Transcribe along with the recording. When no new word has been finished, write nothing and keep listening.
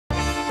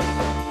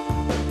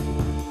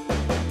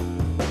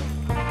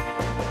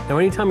Now,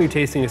 anytime you're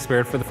tasting a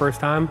spirit for the first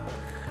time,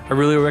 I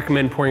really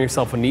recommend pouring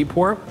yourself a neat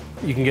pour.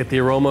 You can get the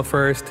aroma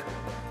first,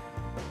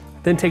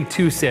 then take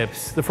 2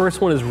 sips. The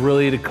first one is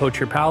really to coat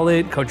your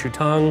palate, coat your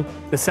tongue.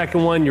 The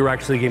second one, you're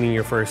actually getting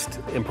your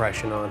first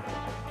impression on.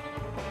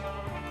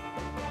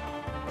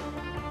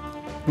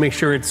 Make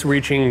sure it's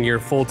reaching your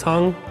full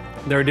tongue.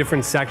 There are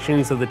different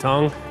sections of the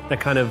tongue that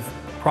kind of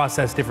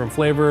process different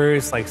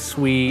flavors, like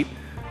sweet,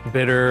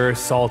 bitter,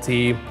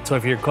 salty. So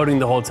if you're coating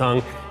the whole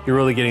tongue, you're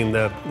really getting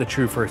the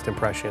true first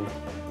impression.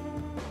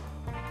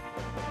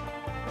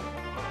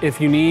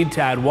 If you need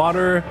to add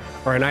water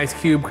or an ice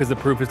cube because the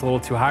proof is a little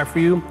too high for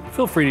you,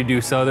 feel free to do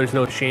so. There's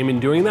no shame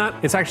in doing that.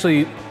 It's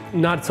actually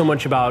not so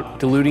much about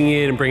diluting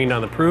it and bringing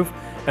down the proof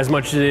as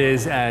much as it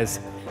is as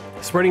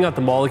spreading out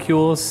the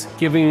molecules,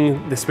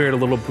 giving the spirit a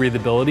little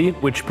breathability,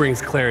 which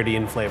brings clarity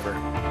and flavor.